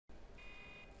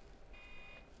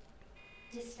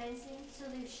Dispensing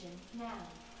solution now.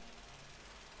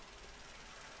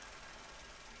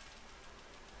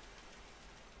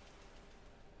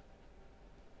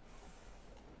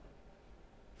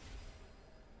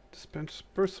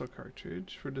 Dispersal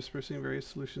cartridge for dispersing various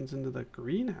solutions into the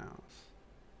greenhouse.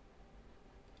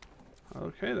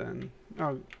 Okay then.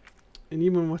 Oh, and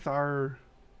even with our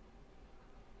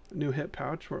new hit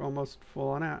pouch, we're almost full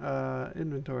on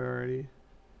inventory already.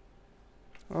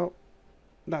 Well,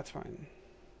 that's fine.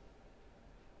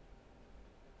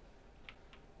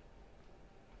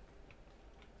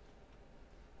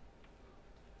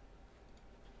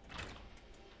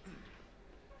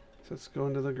 So let's go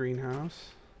into the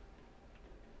greenhouse.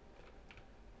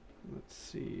 Let's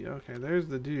see. Okay, there's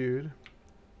the dude.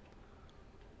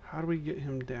 How do we get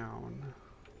him down?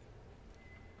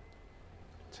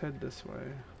 Let's head this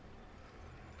way.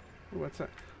 What's that?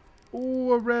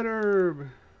 Oh, a red herb!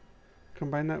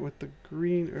 Combine that with the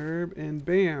green herb and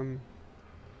bam!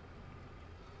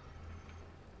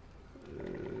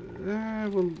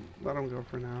 We'll let him go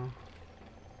for now.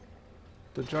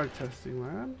 The drug testing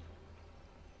lab?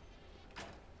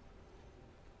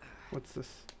 What's this?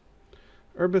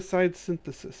 Herbicide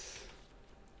synthesis.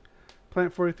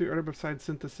 Plant 43 herbicide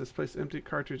synthesis. Place empty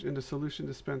cartridge into solution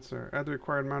dispenser. Add the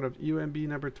required amount of UMB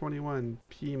number 21.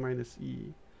 P minus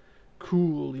E.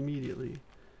 Cool immediately.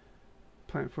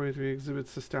 Plant 43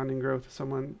 exhibits astounding growth. If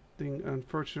something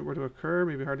unfortunate were to occur,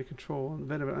 may be hard to control. In the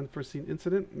event of an unforeseen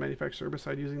incident, manufacture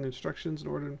herbicide using the instructions in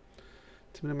order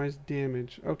to minimize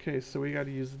damage. Okay, so we got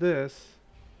to use this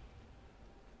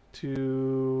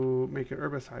to make an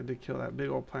herbicide to kill that big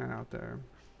old plant out there.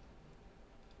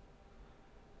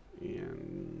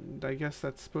 And I guess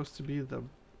that's supposed to be the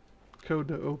code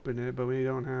to open it, but we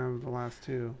don't have the last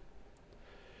two.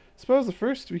 Suppose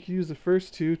we could use the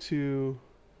first two to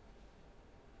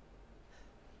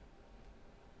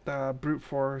brute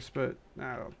force, but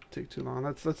that'll take too long.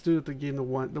 Let's do it the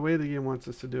way the game wants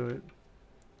us to do it.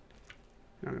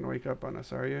 You're not gonna wake up on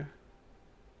us, are you?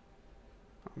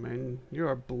 Oh man, you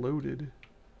are bloated.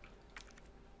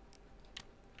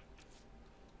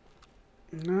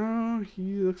 No,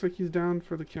 he looks like he's down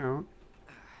for the count.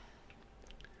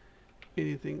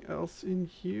 Anything else in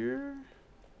here?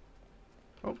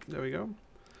 Oh, there we go.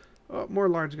 Oh, more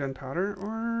large gunpowder,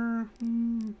 or...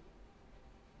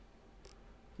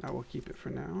 Now we'll keep it for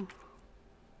now.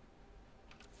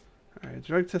 Alright,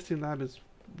 drug testing lab is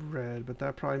red, but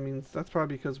that probably means... That's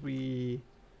probably because we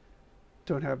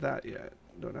don't have that yet.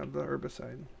 Don't have the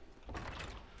herbicide.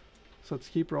 So let's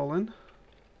keep rolling.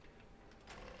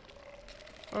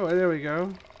 Oh, there we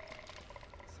go.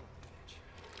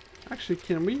 Actually,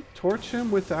 can we torch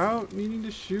him without needing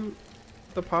to shoot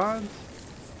the pods?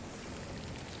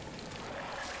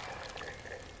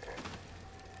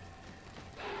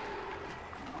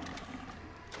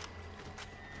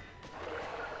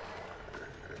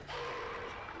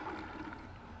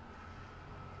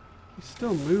 He's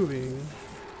still moving.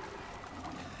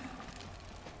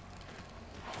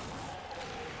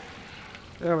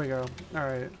 There we go.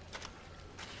 Alright.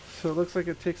 So it looks like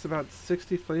it takes about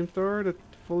 60 flamethrower to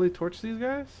fully torch these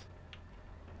guys?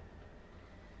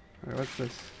 Alright, what's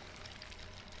this?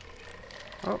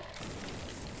 Oh.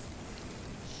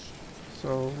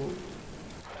 So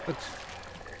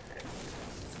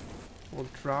we'll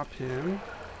drop him.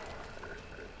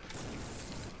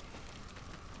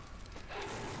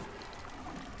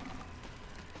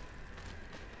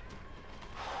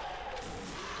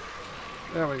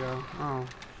 There we go. Oh.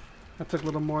 That took a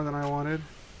little more than I wanted.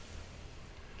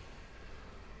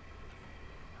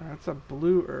 That's a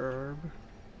blue herb.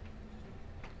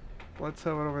 Let's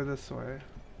head over this way.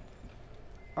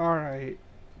 Alright.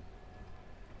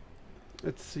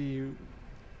 Let's see.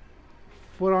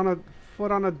 Foot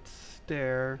on a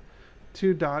stair.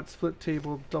 2 dots, flip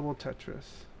table, double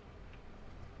Tetris.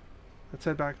 Let's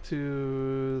head back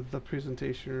to the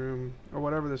presentation room. Or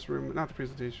whatever this room, not the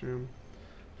presentation room.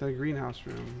 The greenhouse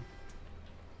room.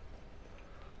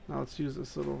 Now let's use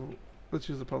this let's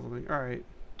use the puzzle thing. Alright.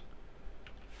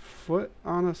 Foot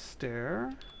on a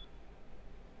stair.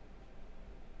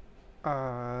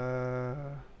 Dot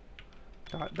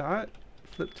dot.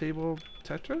 Flip table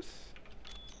Tetris.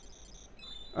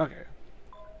 Okay.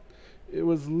 It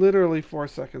was literally 4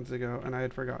 seconds ago and I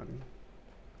had forgotten.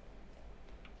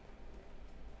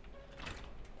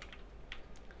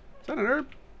 Is that an herb?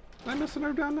 Did I miss an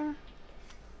herb down there?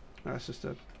 No, it's just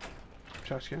a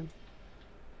trash can.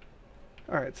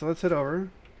 Alright, so let's head over.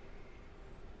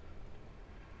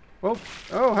 Oh,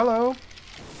 oh, hello.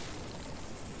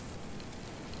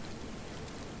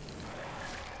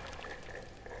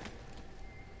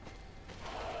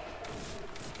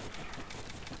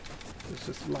 This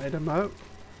just light him up.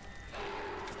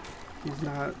 He's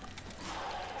not...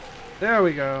 There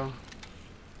we go.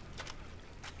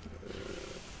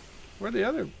 Where'd the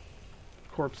other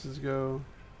corpses go?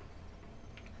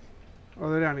 Oh,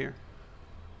 they're down here.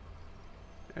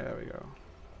 There we go.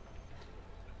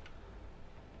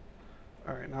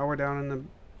 Alright, now we're down in the...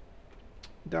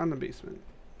 Down the basement.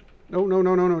 No, no,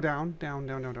 no, no, no, down. Down,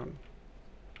 down, down, down.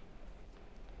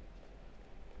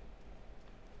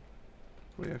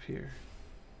 What do we have here?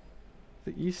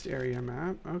 The east area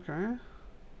map. Okay.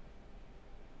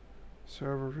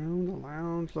 Server room, the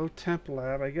lounge, low temp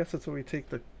lab. I guess that's where we take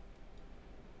the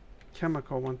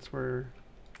chemical once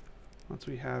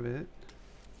we have it.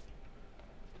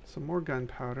 Some more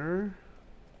gunpowder.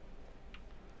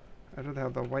 I'd rather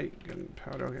have the white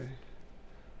gunpowder. Okay.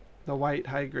 The white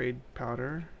high grade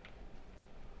powder.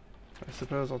 I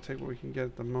suppose I'll take what we can get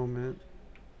at the moment.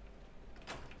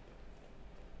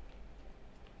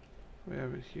 We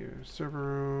have it here. Server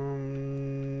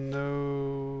room.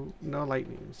 No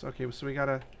lightnings. Okay, so we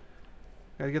gotta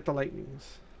get the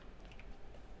lightnings.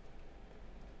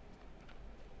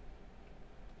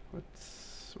 What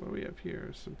do we have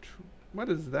here? What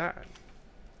is that?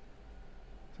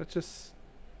 Is that just...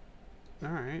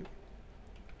 Alright.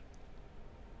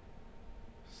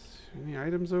 Any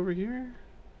items over here?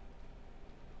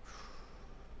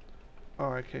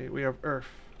 Oh, okay. We have earth.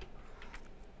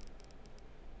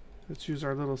 Let's use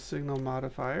our little signal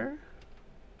modifier.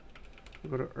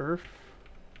 We'll go to earth.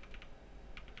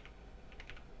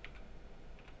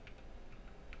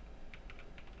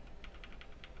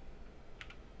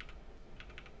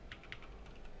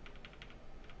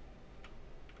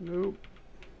 Nope.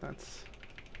 That's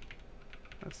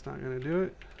not gonna do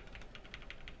it.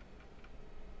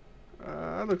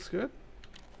 That looks good.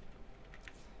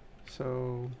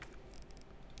 So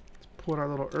let's put our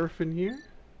little earth in here.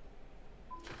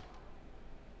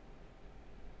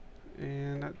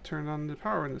 And that turned on the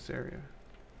power in this area.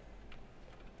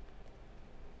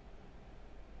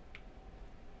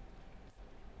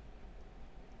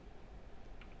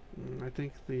 I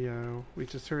think we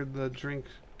just heard the drink.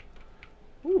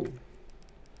 Ooh,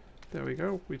 there we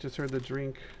go. We just heard the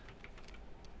drink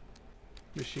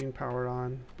machine powered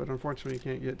on, but unfortunately you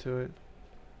can't get to it.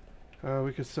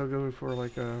 We could still go for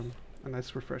like a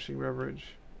nice refreshing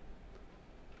beverage.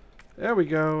 There we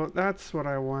go. That's what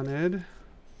I wanted.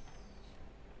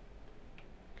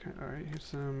 Okay, alright, here's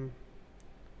some...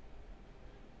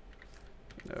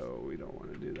 No, we don't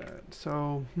want to do that.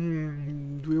 So,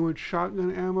 do we want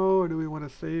shotgun ammo or do we want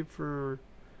to save for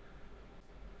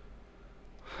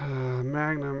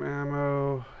magnum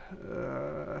ammo?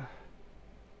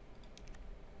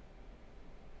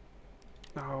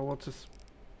 No,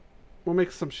 we'll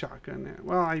make some shotgun.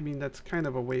 Well, I mean, that's kind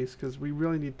of a waste because we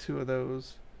really need 2 of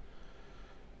those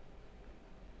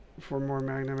for more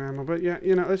magnum ammo. But yeah,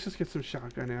 you know, let's just get some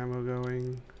shotgun ammo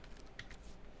going.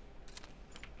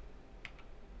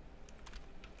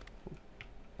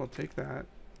 We'll take that.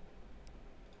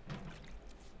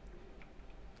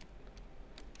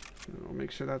 And we'll make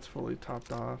sure that's fully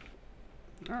topped off.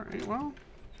 Alright, well.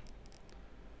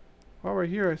 While we're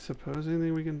here, I suppose.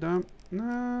 Anything we can dump?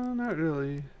 No, not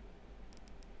really.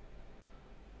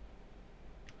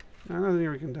 No, nothing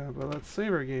here we can dump, but let's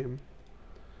save our game.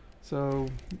 So,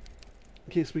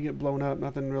 in case we get blown up,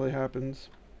 nothing really happens.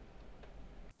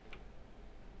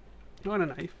 Oh, and a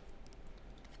knife.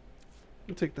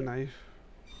 We'll take the knife.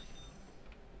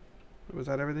 Was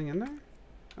that everything in there?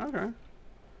 Okay.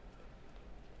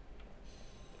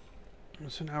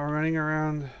 So now we're running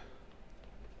around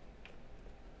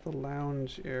the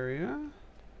lounge area.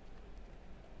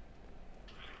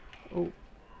 Oh.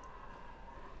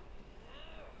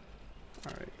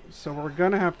 Alright, so we're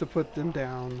gonna have to put them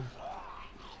down.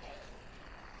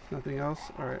 Nothing else?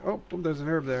 Alright, oh, there's an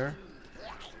herb there.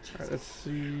 Alright, let's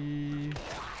see.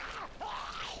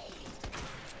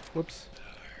 Whoops.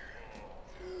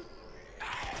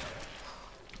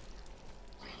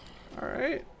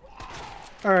 Alright.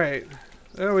 Alright.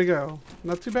 There we go.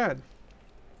 Not too bad.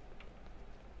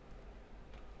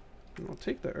 And we'll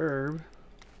take the herb.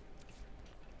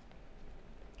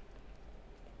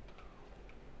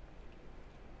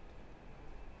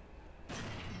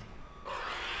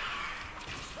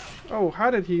 Oh,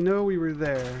 how did he know we were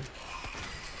there?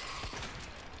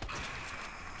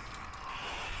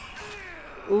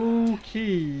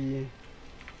 Okay.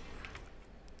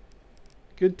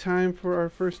 Good time for our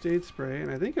first aid spray,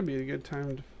 and I think it'd be a good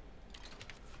time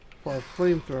for our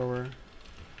flamethrower.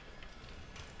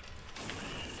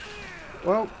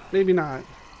 Well, maybe not.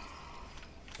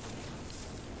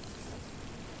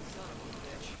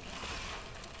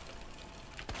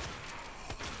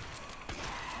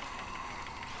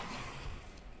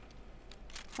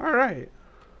 Alright.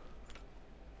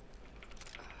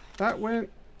 That went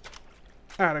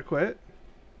adequate.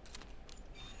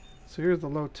 So here's the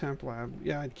low temp lab.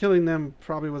 Yeah, killing them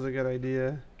probably was a good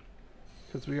idea.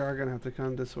 Because we are going to have to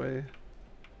come this way.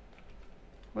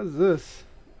 What is this?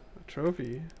 A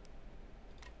trophy?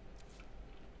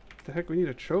 What the heck we need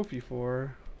a trophy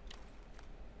for?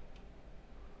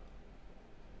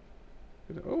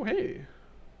 Oh, hey.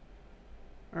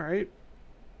 Alright.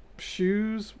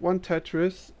 Shoes, 1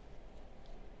 Tetris.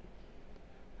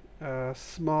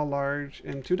 Small, large,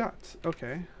 and 2 dots.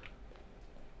 Okay.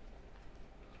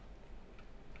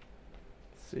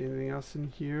 See anything else in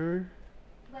here?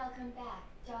 Welcome back,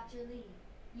 Dr. Lee.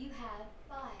 You have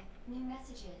 5 new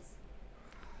messages.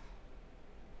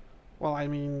 Well, I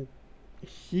mean,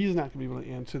 he's not going to be able to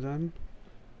answer them.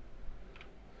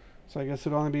 So I guess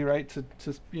it'd only be right to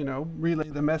you know, relay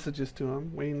the messages to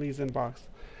him. Wayne Lee's inbox.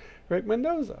 Rick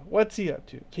Mendoza, what's he up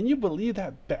to? Can you believe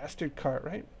that bastard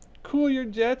Cartwright? Cool your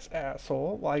jets,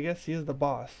 asshole. Well, I guess he is the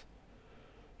boss.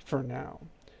 For now.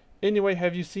 Anyway,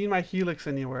 have you seen my helix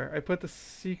anywhere? I put the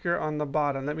seeker on the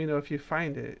bottom. Let me know if you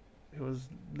find it. It was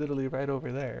literally right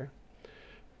over there.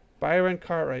 Byron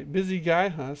Cartwright. Busy guy,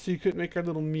 huh? So you couldn't make our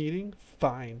little meeting?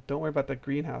 Fine. Don't worry about the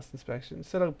greenhouse inspection.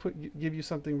 Instead, I'll give you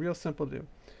something real simple to do.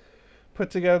 Put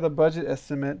together the budget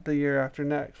estimate for the year after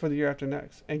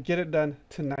next, and get it done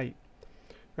tonight.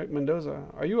 Rick Mendoza,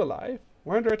 are you alive?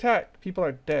 We're under attack. People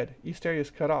are dead. East area is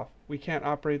cut off. We can't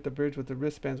operate the bridge with the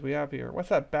wristbands we have here. What's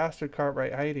that bastard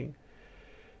Cartwright hiding?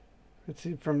 Let's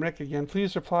see, from Rick again.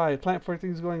 Please reply. Plant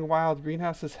 14 is going wild.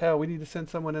 Greenhouse is hell. We need to send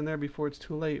someone in there before it's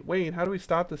too late. Wayne, how do we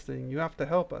stop this thing? You have to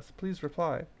help us. Please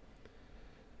reply.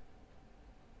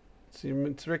 See,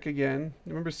 it's Rick again.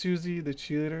 Remember Susie, the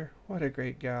cheerleader? What a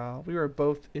great gal. We were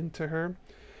both into her.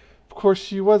 Of course,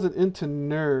 she wasn't into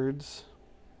nerds.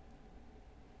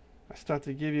 I still have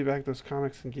to give you back those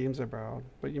comics and games I borrowed,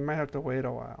 but you might have to wait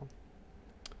a while.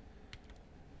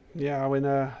 Yeah, when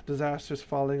disaster's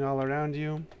falling all around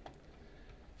you, you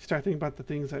start thinking about the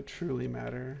things that truly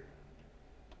matter.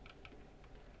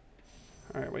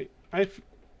 Alright, wait. I'm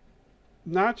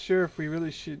not sure if we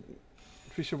really should...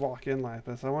 If we should walk in like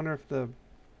this. I wonder if the...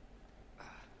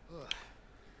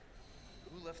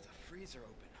 Who left the freezer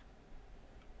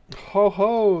open? Ho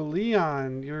ho,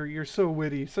 Leon, you're so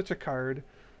witty, such a card.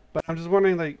 But I'm just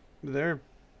wondering, like, there are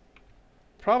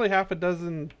probably half a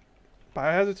dozen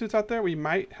biohazard suits out there. We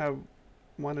might have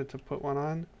wanted to put one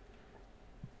on.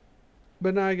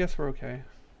 But no, I guess we're okay.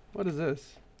 What is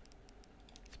this?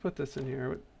 Let's put this in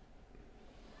here.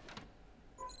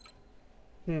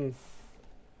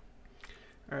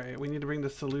 Alright, we need to bring the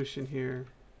solution here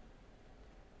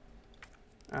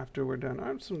after we're done. I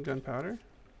have some gunpowder.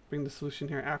 Bring the solution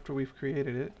here after we've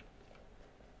created it.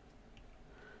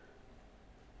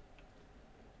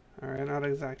 Alright, not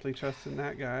exactly trusting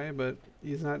that guy, but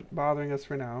he's not bothering us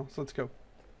for now, so let's go.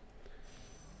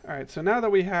 Alright, so now that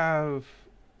we have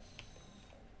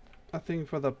a thing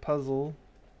for the puzzle,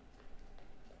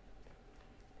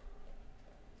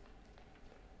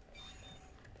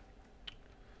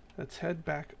 let's head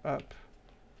back up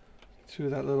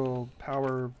to that little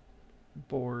power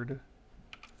board.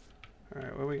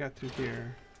 Alright, what we got through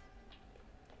here?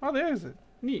 Oh, there's it.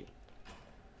 Neat.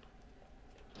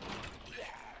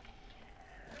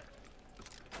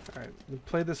 Alright, we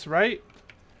play this right.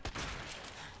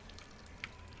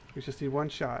 We just need one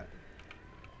shot.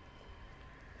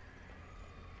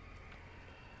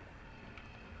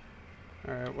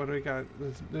 Alright, what do we got?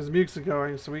 There's music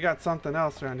going, so we got something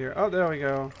else around here. Oh, there we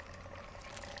go.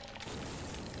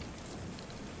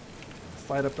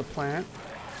 Light up the plant.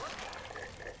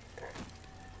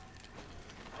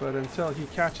 But until he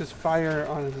catches fire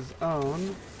on his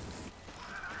own.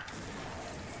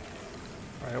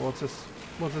 Alright, we'll just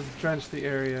drench the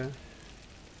area.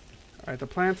 Alright, the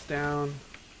plant's down.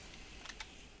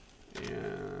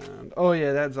 And oh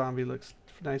yeah, that zombie looks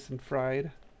nice and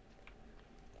fried.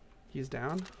 He's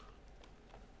down.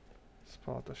 Let's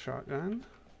pull out the shotgun.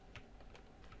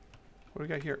 What do we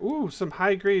got here? Ooh, some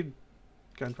high grade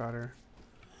gunpowder.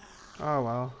 Oh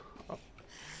well. Oh.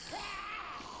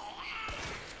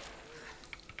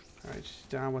 Alright, she's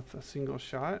down with a single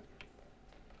shot.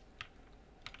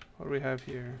 What do we have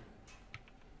here?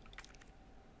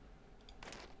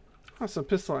 Oh, some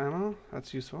pistol ammo.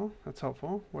 That's useful. That's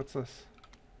helpful. What's this?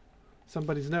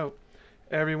 Somebody's note.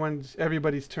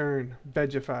 Everybody's turn.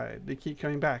 Vegified. They keep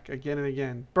coming back again and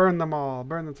again. Burn them all.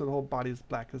 Burn them till the whole body's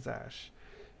black as ash.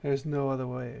 There's no other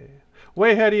way.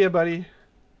 Way ahead of you, buddy.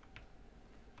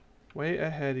 Way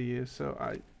ahead of you. So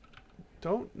I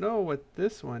don't know what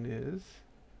this one is.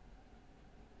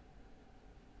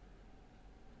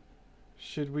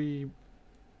 Should we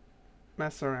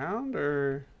mess around,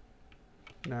 or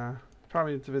nah?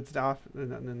 Probably if it's off, there's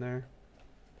nothing in there.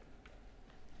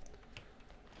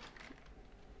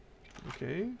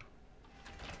 Okay.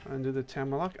 Undo the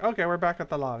camera lock. Okay, we're back at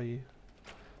the lobby.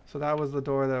 So that was the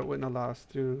door that wouldn't allow us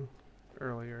through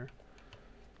earlier.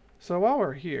 So while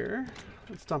we're here,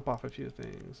 let's dump off a few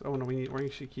things. Oh no,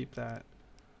 we should keep that.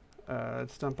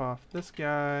 Let's dump off this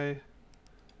guy.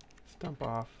 Let's dump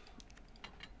off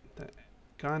the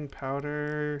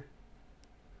gunpowder.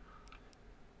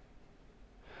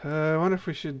 I wonder if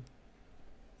we should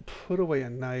put away a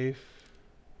knife.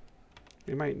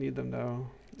 We might need them though.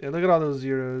 Yeah, look at all those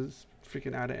zeros.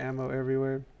 Freaking out of ammo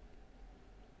everywhere.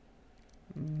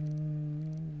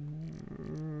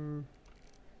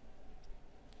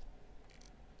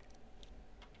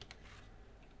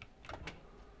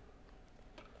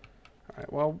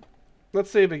 Alright, well, let's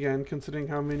save again, considering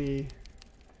how many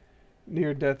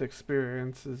near-death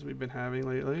experiences we've been having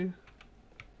lately.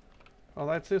 Well,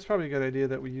 I'd say it's probably a good idea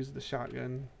that we use the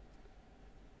shotgun.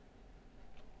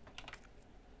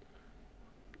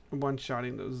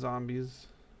 One-shotting those zombies.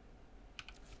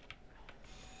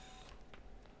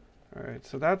 Alright,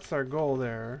 so that's our goal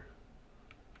there.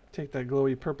 Take that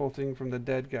glowy purple thing from the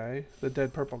dead guy. The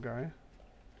dead purple guy.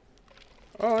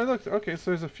 Oh, I looked. Okay,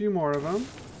 so there's a few more of them.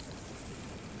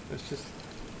 Let's just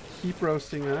keep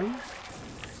roasting them.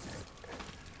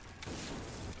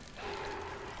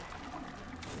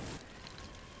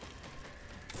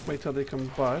 Wait till they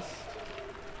combust.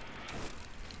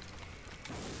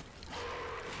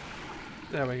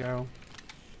 There we go.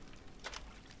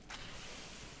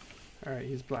 Alright,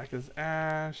 he's black as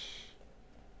ash.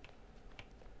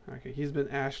 Okay, he's been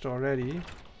ashed already.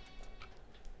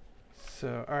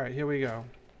 So, alright, here we go.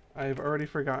 I've already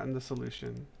forgotten the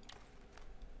solution.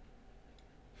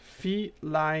 Feet,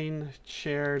 line,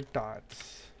 chair,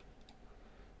 dots.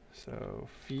 So,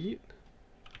 feet,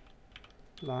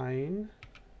 line,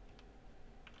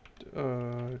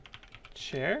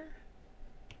 chair,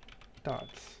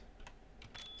 dots.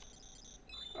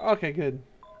 Okay, good.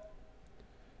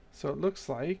 So it looks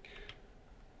like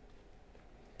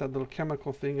that little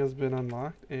chemical thing has been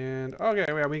unlocked, and okay,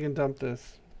 yeah, we can dump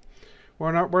this.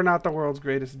 We're not the world's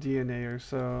greatest DNAer,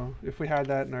 so if we had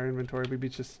that in our inventory,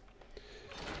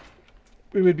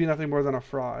 we would be nothing more than a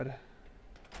fraud.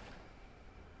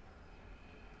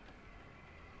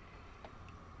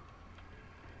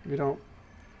 We don't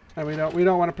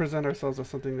want to present ourselves as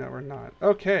something that we're not.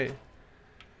 Okay.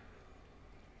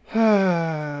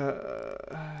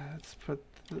 Let's put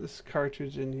this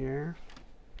cartridge in here.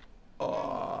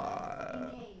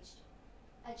 Engaged.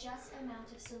 Adjust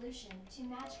amount of solution to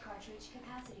match cartridge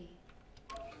capacity.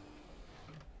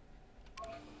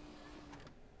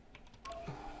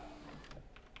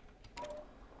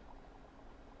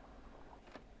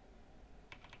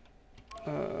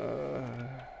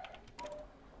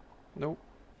 Nope.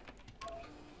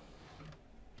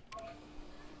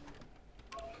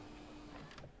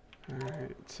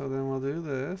 Alright, so then we'll do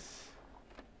this.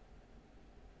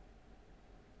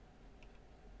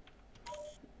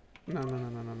 No.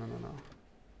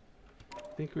 I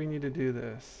think we need to do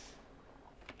this.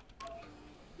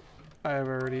 I've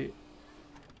already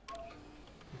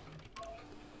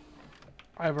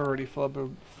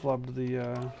flubbed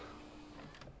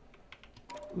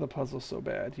the puzzle so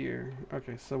bad here.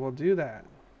 Okay, so we'll do that.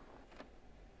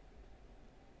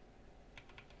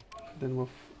 Then we'll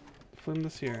flim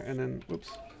this here, and then, whoops.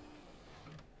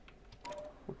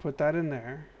 We'll put that in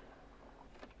there.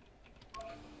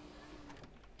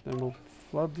 Then we'll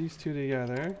flub these two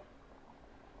together.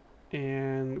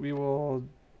 And we will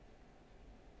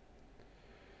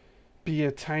be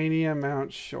a tiny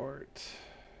amount short.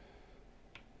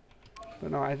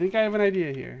 But no, I think I have an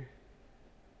idea here.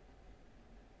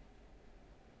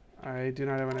 I do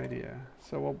not have an idea.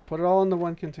 So we'll put it all in the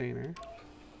one container.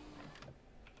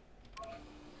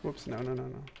 Whoops, no.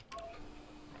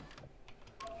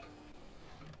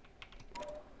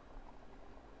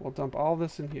 We'll dump all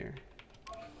this in here.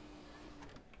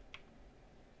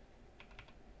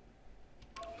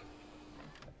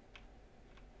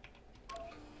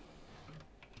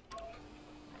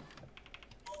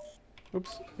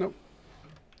 Oops, nope.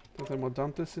 So then we'll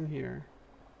dump this in here.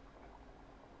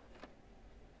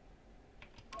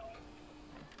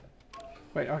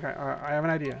 Wait, okay, I have an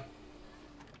idea.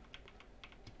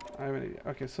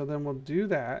 Okay, so then we'll do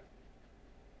that.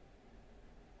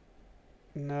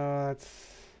 No,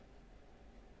 that's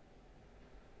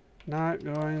not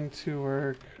going to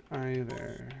work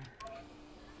either.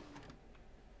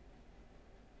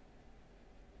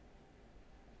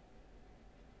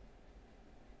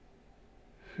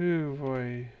 Whew,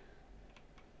 boy.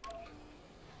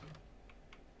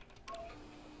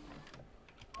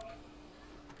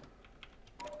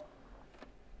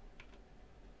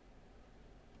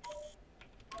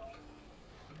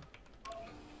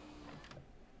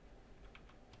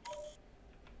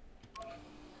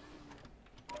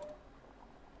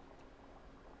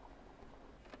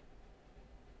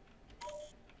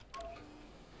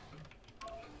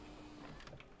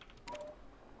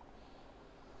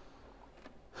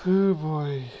 Oh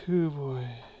boy, oh boy.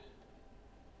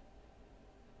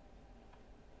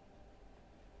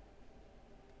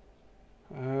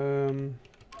 Um.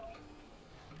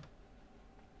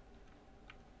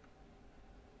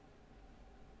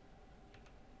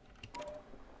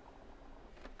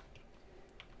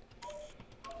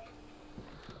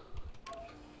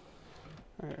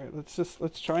 Alright,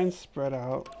 let's try and spread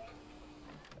out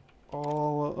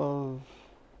all of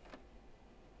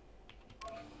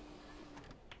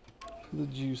the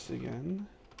juice again.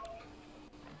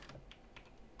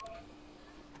 Okay,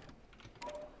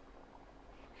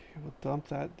 we'll dump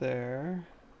that there.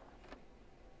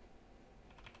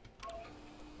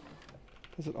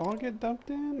 Does it all get dumped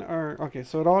in? Or okay,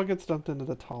 so it all gets dumped into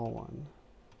the tall one.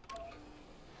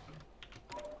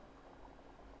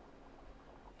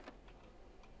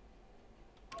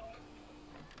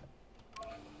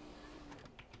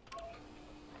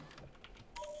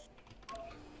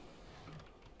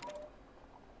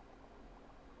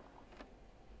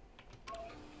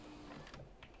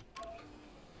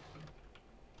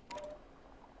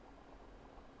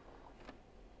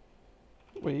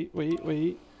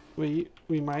 Wait.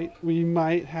 We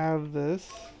might have this.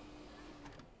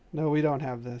 No, we don't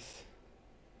have this.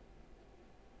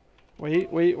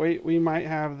 Wait. We might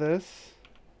have this.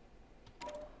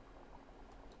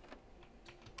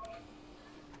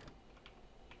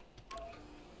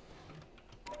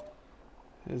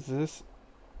 Is this?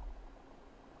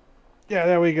 Yeah,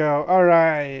 there we go. All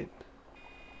right.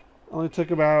 Only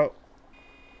took about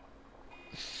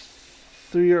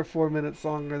 3 or 4 minutes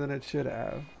longer than it should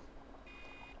have.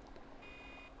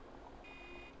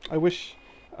 I wish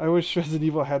Resident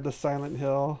Evil had the Silent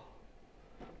Hill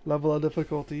level of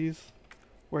difficulties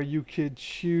where you could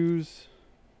choose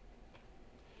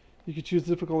the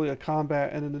difficulty of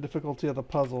combat and then the difficulty of the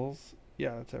puzzles.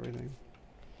 Yeah, that's everything.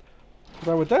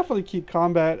 But I would definitely keep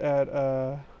combat at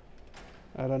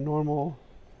a normal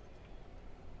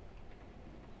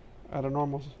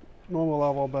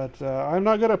level, but I'm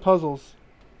not good at puzzles.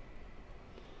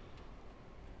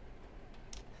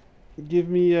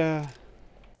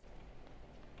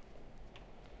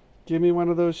 Give me one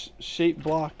of those shape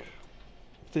block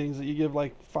things that you give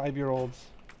like 5-year-olds,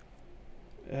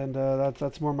 and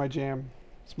that's more my jam.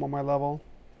 It's more my level.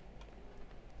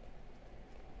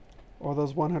 Or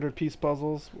those 100-piece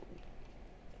puzzles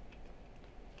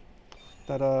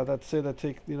that say that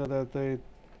take that they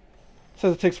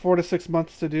says it takes 4 to 6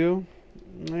 months to do.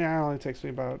 Yeah, it only takes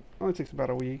about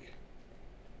a week.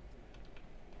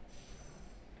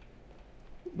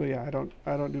 But yeah, I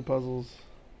don't do puzzles.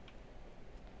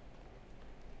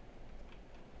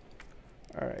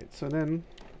 All right, so then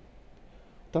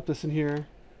dump this in here,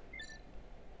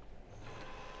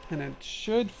 and it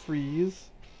should freeze.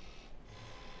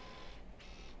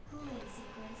 Cooling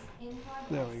sequence in progress.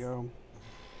 There we go.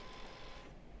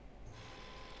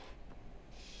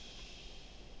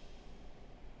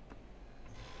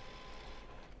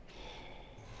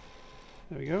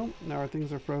 There we go. Now our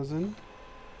things are frozen.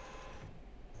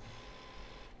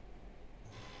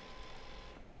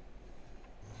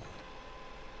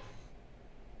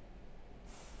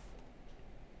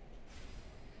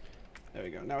 There we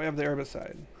go. Now we have the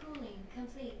herbicide. Cooling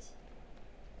complete.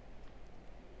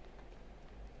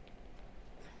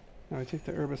 Now I take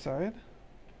the herbicide.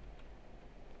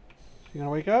 You gonna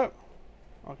wake up?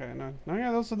 Okay, no, yeah,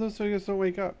 those guys don't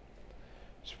wake up.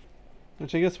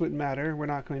 Which I guess wouldn't matter. We're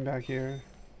not coming back here.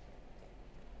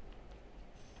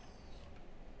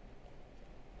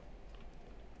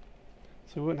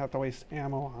 So we wouldn't have to waste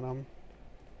ammo on them.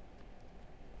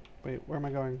 Wait, where am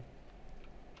I going?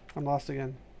 I'm lost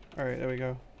again. Alright, there we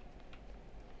go.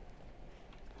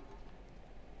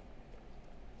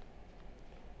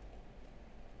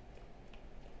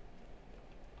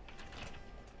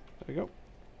 There we go.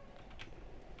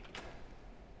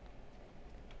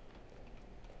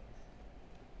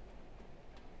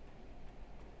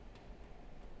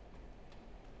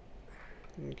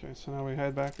 Okay, so now we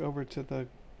head back over to the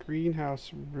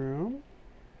greenhouse room.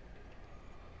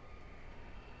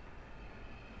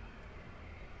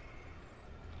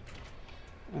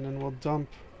 And then we'll dump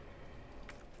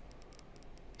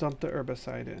the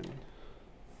herbicide in.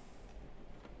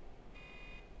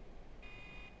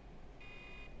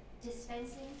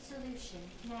 Dispensing solution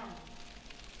now.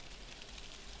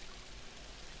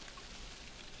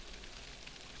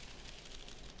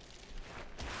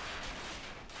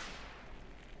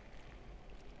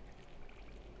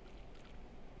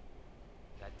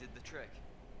 That did the trick.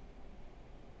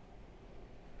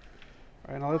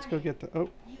 Alright, now let's go get the... Oh,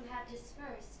 You have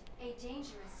dispersed a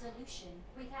dangerous solution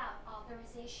without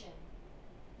authorization.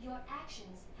 Your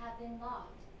actions have been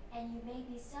logged. and you may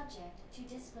be subject to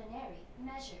disciplinary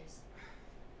measures.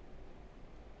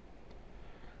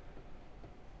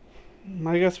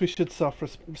 I guess we should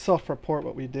self-report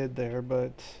what we did there,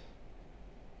 but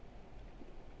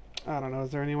I don't know.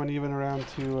 Is there anyone even around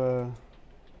to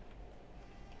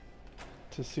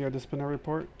see our disciplinary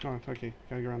report? Oh, okay.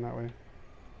 Gotta go around that way.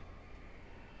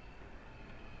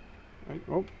 Right.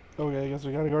 Oh, okay. I guess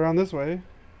we gotta go around this way.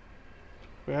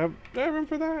 Do we have room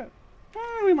for that?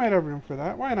 We might have room for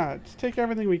that. Why not? Just take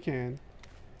everything we can.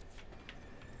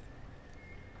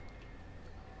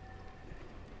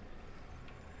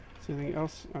 Is anything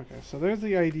else? Okay, so there's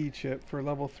the ID chip for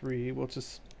level 3. We'll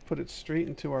just put it straight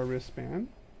into our wristband.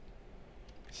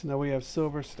 So now we have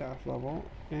silver staff level.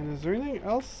 And is there anything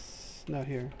else? No,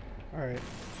 here. Alright.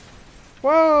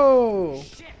 Whoa!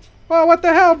 Shit! Whoa, what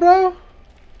the hell, bro?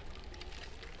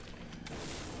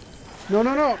 No,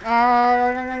 no, no.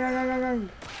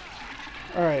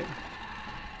 Alright.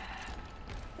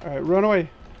 Alright, run away.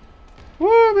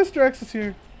 Woo, Mr. X is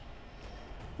here.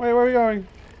 Wait, where are we going?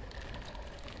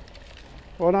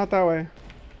 Well, not that way.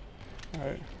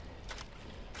 Alright.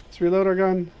 Let's reload our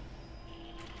gun.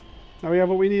 Now we have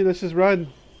what we need. Let's just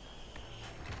run.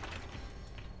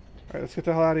 Alright, let's get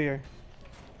the hell out of here.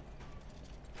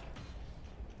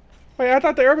 Wait, I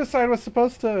thought the herbicide was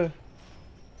supposed to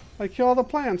like kill all the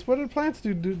plants. What did plants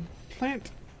do? Plant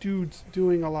dudes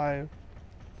doing alive?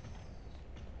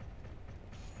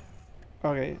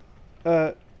 Okay.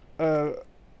 Let's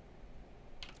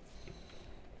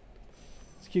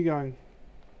keep going.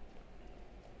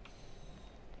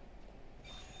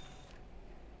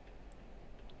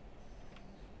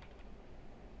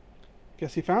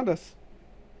 Guess he found us.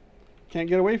 Can't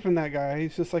get away from that guy.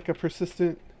 He's just like a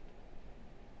persistent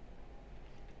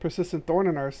thorn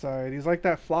in our side. He's like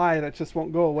that fly that just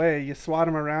won't go away. You swat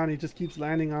him around, he just keeps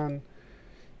landing on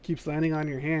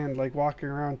your hand, like walking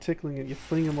around tickling it. You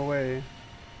fling him away,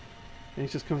 and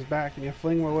he just comes back, and you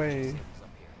fling him away, and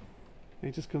he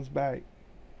just comes back.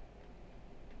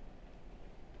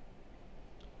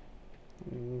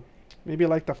 Maybe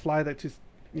like the fly that just,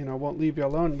 you know, won't leave you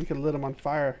alone. We could lit him on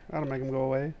fire. That'll make him go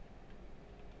away.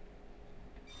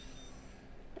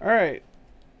 Alright.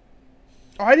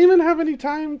 Oh, I didn't even have any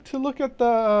time to look at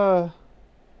the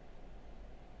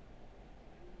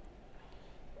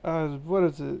what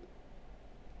is it?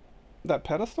 That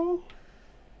pedestal?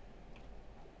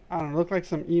 I don't know, look like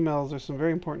some emails or some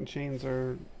very important chains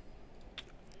or...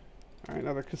 Alright,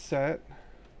 another cassette.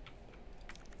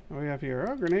 What do we have here?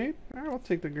 Oh, grenade. Alright, we'll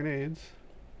take the grenades.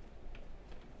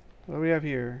 What do we have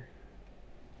here?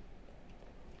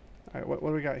 Alright, what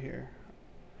do we got here?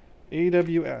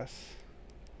 AWS.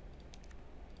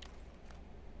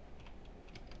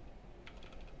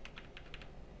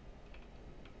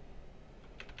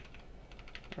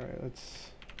 Alright, let's...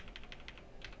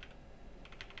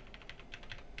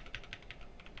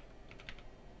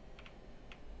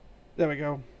 There we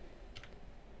go.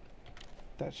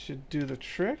 That should do the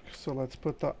trick. So let's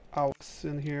put the AWS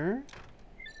in here.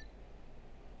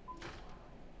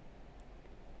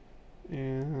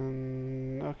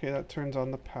 And okay, that turns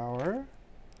on the power.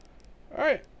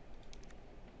 Alright.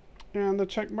 And the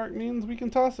check mark means we can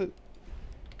toss it.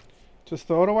 Just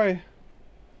throw it away.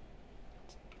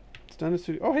 It's done.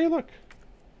 Oh, hey, look.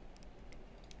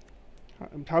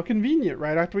 How convenient.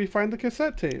 Right after we find the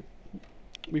cassette tape,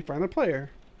 we find the player.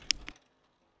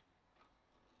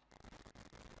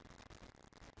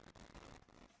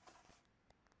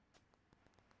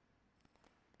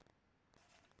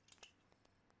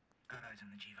 Got eyes on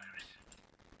the G-Virus.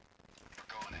 We're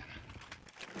going in.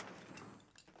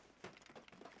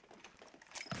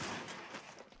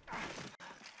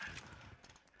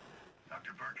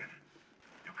 Dr. Birkin,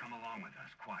 you'll come along with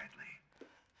us quietly.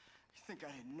 You think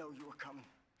I didn't know you were coming?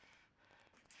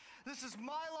 This is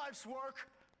my life's work.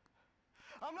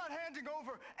 I'm not handing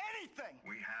over anything.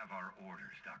 We have our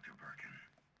orders, Dr. Birkin.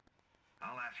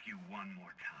 I'll ask you one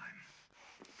more time.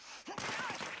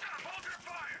 Hold your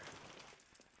fire!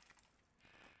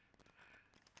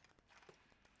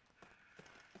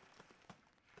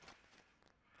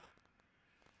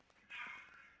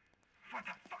 What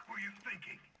the fuck were you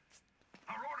thinking?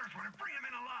 Our orders were to bring him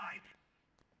in alive.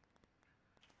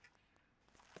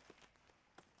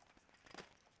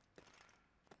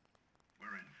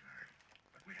 We're in, sir.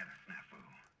 But we had a snafu.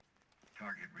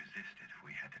 Target resisted.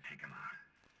 We had to take him out.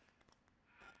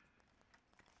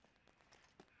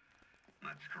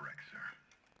 That's correct, sir.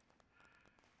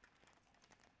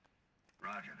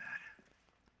 Roger that.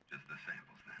 Just the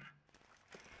samples, then.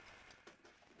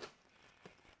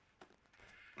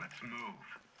 Let's move.